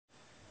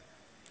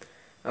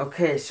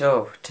Okay,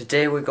 so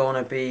today we're going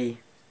to be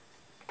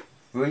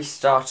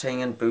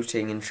restarting and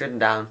booting and shutting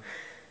down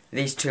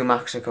these two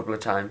Macs a couple of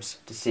times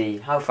to see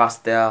how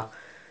fast they are,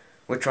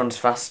 which one's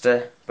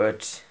faster,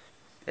 but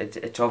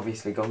it's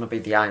obviously going to be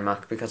the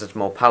iMac because it's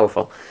more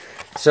powerful.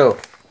 So,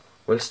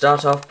 we'll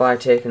start off by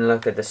taking a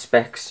look at the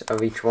specs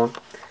of each one.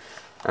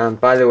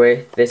 By the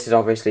way, this is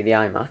obviously the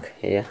iMac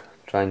here,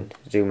 trying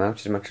to zoom out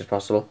as much as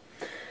possible.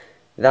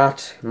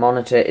 That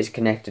monitor is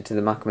connected to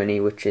the Mac Mini,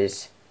 which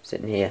is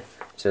sitting here.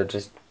 So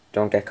just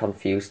don't get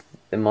confused.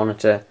 The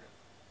monitor,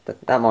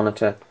 that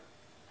monitor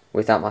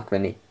with that Mac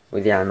Mini,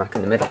 with the iMac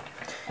in the middle.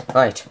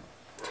 Right.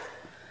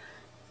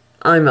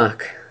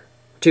 iMac,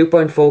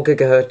 2.4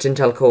 GHz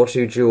Intel Core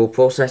 2 dual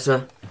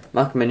processor.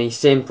 Mac Mini,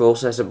 same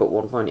processor but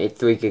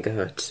 1.83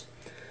 GHz.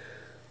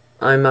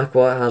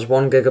 iMac has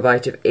 1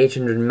 GB of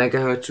 800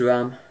 MHz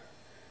RAM.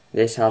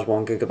 This has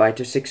 1 GB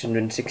of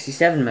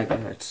 667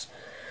 MHz.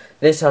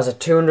 This has a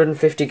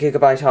 250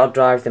 GB hard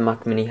drive, the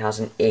Mac Mini has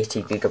an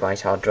 80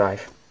 GB hard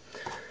drive.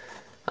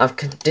 I've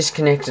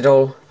disconnected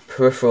all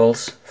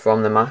peripherals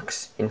from the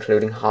Macs,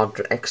 including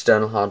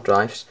external hard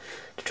drives,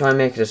 to try and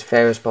make it as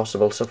fair as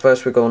possible. So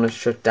first we're going to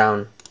shut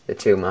down the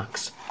two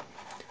Macs.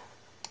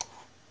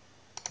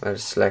 I'll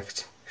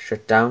select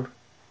shut down,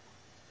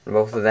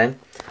 both of them.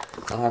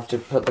 I'll have to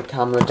put the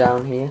camera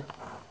down here.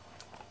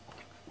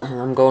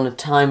 I'm going to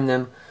time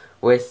them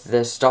with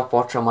the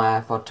stopwatch on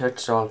my iPod Touch,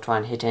 so I'll try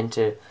and hit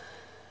enter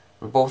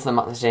both of them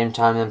at the same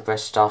time and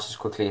press start as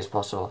quickly as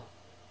possible.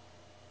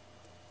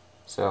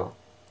 So,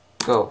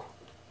 go.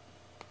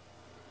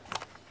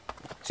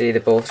 See, they're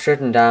both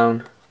shutting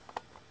down.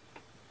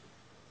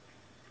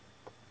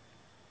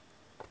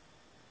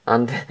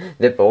 And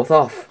they're both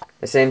off.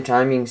 At the same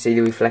time, you can see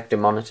the reflector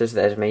monitors.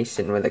 There's me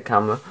sitting with the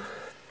camera.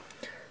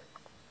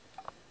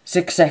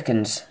 6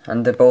 seconds,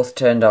 and they're both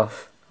turned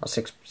off.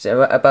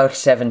 About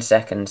 7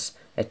 seconds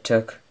it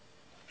took.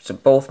 So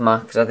both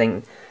Macs, I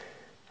think,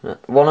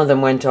 one of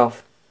them went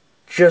off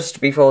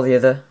just before the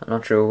other. I'm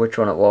not sure which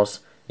one it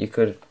was. You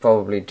could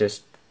probably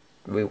just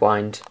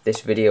rewind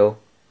this video,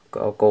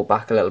 go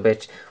back a little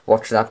bit,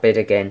 watch that bit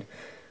again,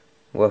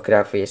 work it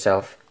out for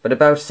yourself. But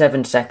about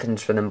 7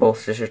 seconds for them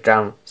both to shut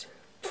down,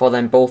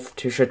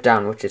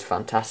 which is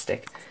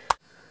fantastic.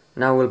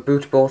 Now we'll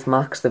boot both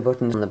Macs, the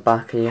button's on the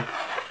back here.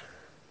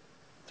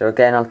 So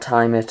again, I'll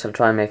time it, I'll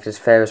try and make it as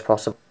fair as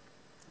possible.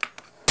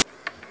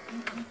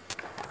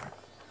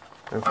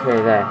 Okay,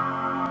 there.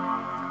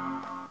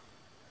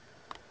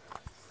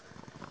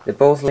 They're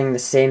both using the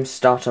same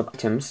startup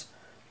items,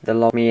 the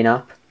Log Me In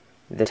app,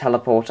 the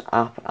Teleport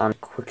app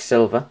and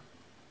Quicksilver.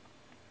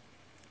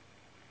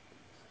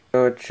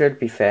 So it should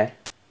be fair.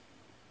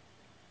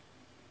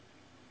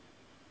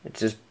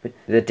 It's just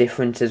the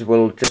differences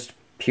will just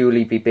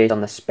purely be based on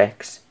the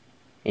specs,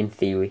 in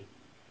theory.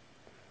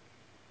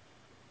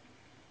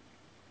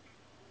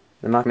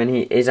 The Mac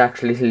Mini is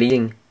actually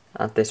leading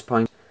at this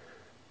point.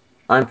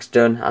 iMac's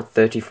done at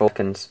 34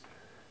 seconds.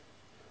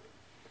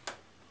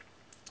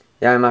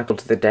 The iMac will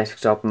to the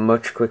desktop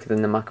much quicker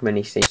than the Mac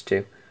Mini seems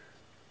to.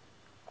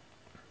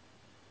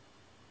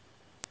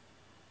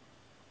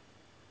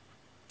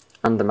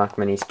 And the Mac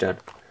Mini's done.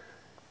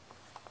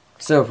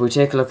 So if we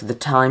take a look at the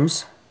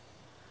times,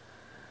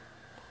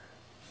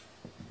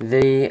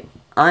 the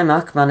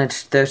iMac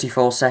managed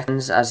 34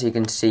 seconds, as you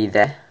can see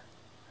there,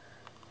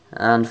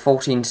 and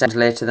 14 seconds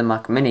later the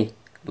Mac Mini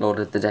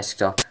loaded the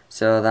desktop,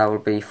 so that will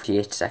be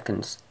 48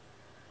 seconds.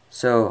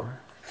 So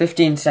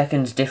 15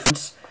 seconds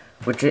difference,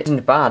 which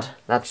isn't bad.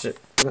 That's a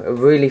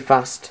really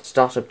fast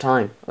startup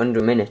time, under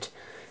a minute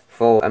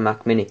for a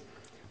Mac Mini.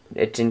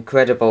 It's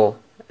incredible,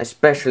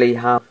 especially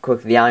how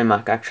quick the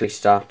iMac actually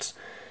starts.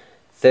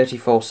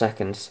 34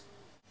 seconds.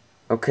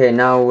 Okay,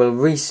 now we'll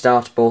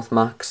restart both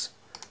Macs.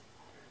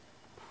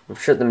 We've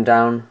shut them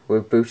down,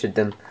 we've booted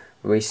them,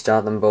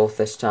 restart them both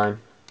this time.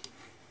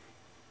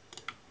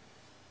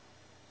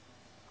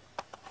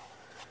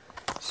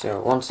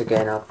 So once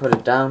again, I'll put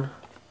it down,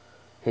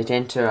 hit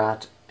enter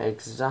at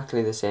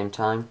exactly the same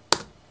time,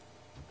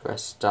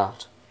 press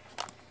start.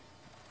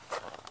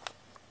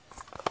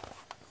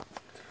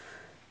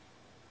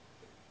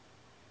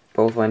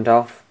 Both went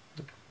off,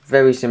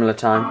 very similar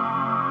time.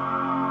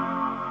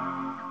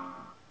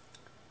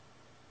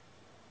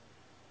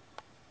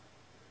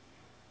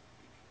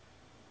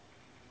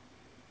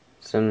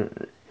 So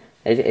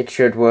it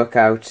should work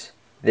out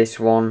this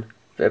one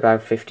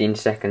about 15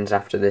 seconds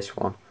after this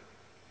one.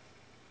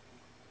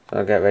 So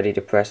I'll get ready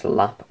to press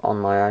lap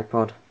on my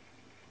iPod.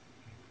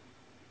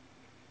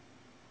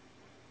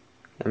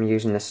 I'm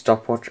using the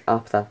stopwatch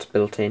app that's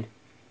built in.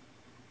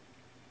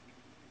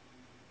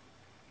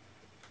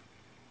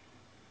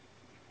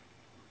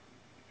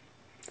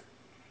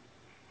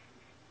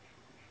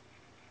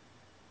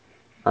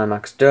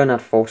 iMac's done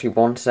at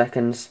 41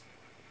 seconds.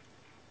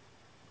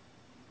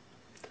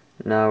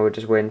 Now we're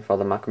just waiting for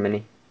the Mac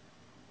Mini.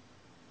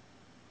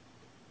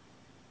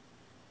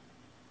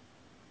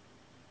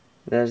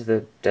 There's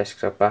the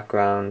desktop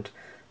background,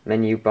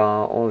 menu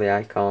bar, all the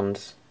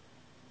icons.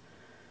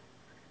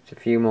 Just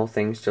a few more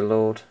things to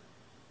load.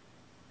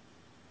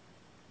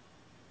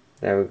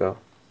 There we go.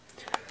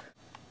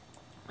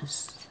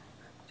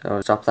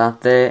 So stop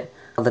that. There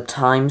are the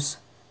times.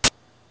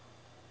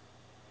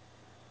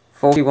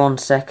 41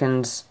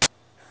 seconds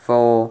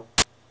for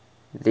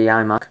the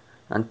iMac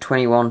and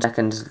 21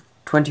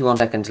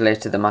 seconds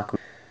later the Mac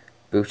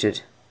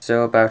booted.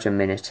 So about a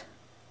minute.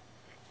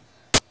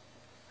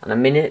 And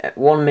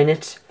 1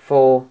 minute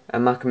for a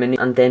Mac Mini,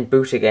 and then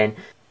boot again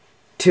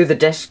to the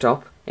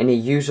desktop in a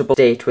usable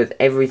state with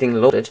everything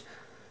loaded,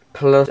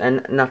 plus,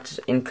 and not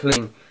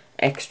including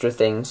extra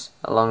things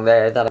along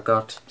there that I've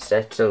got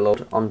set to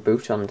load on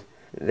boot on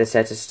the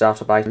set of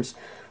startup items.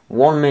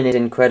 1 minute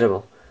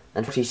incredible,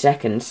 and 40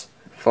 seconds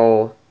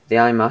for the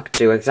iMac to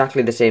do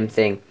exactly the same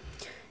thing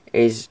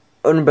is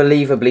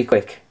unbelievably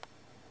quick.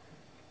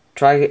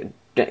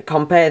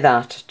 Compare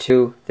that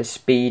to the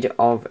speed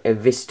of a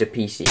Vista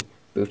PC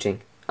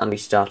booting and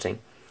restarting,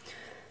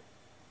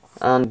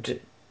 and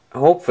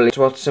hopefully it's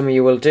what some of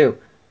you will do.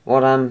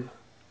 What I'm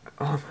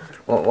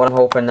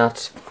hoping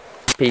that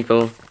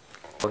people,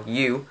 or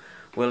you,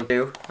 will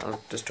do,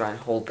 I'll just try and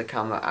hold the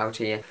camera out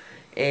here,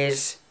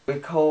 is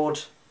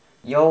record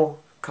your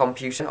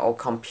computer or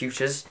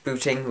computers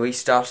booting,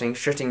 restarting,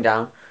 shutting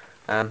down,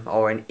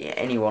 or in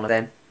any one of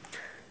them,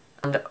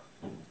 and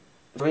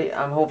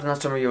I'm hoping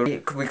that some of you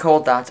will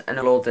record that and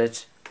upload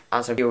it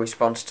as a video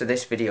response to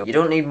this video. You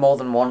don't need more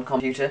than one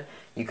computer,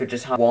 you could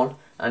just have one,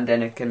 and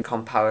then it can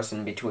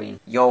comparison between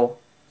your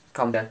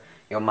computer,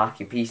 your Mac,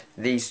 your PC,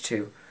 these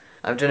two.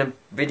 I've done a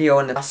video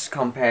in the past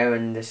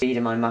comparing the speed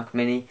of my Mac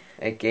Mini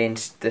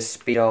against the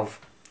speed of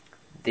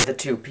the other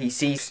two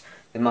PCs,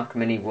 the Mac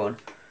Mini one,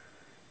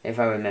 if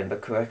I remember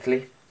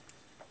correctly.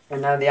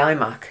 And now the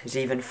iMac is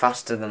even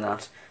faster than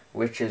that,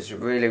 which is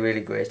really, really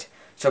great.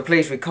 So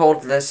please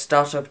record the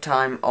startup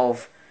time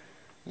of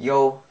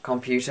your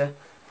computer.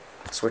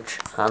 Switch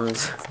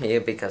hands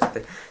here because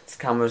this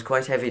camera is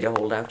quite heavy to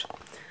hold out.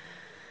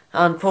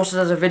 And post it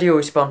as a video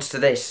response to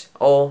this,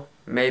 or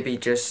maybe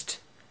just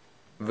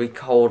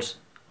record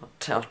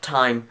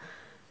time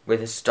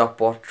with a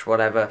stopwatch,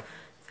 whatever,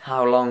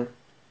 how long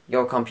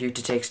your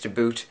computer takes to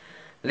boot.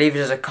 Leave it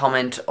as a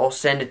comment or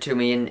send it to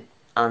me in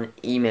an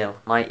email.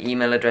 My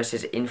email address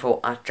is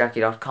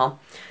info@jackie.com,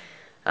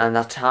 and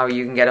that's how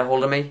you can get a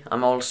hold of me.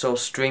 I'm also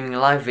streaming a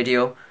live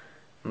video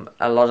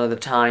a lot of the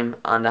time,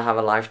 and I have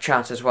a live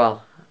chat as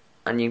well,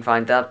 and you can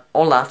find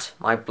all that,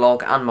 my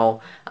blog and more,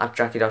 at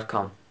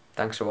jackie.com.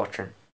 Thanks for watching.